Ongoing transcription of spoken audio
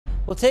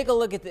Well, take a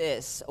look at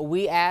this.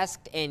 We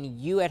asked and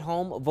you at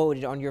home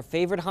voted on your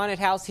favorite haunted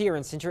house here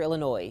in Central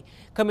Illinois.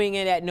 Coming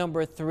in at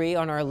number 3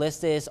 on our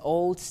list is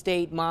Old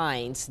State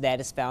Mines,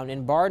 that is found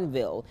in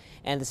Bartonville.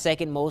 And the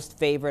second most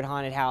favorite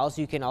haunted house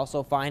you can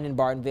also find in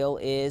Bartonville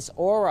is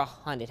Aura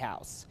Haunted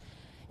House.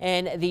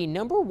 And the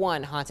number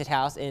 1 haunted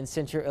house in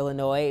Central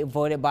Illinois,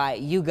 voted by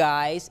you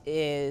guys,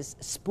 is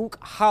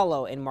Spook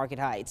Hollow in Market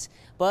Heights.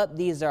 But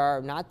these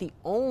are not the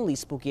only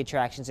spooky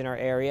attractions in our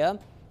area.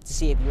 To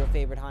see if your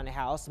favorite haunted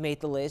house made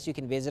the list, you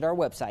can visit our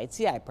website,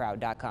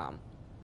 ciproud.com.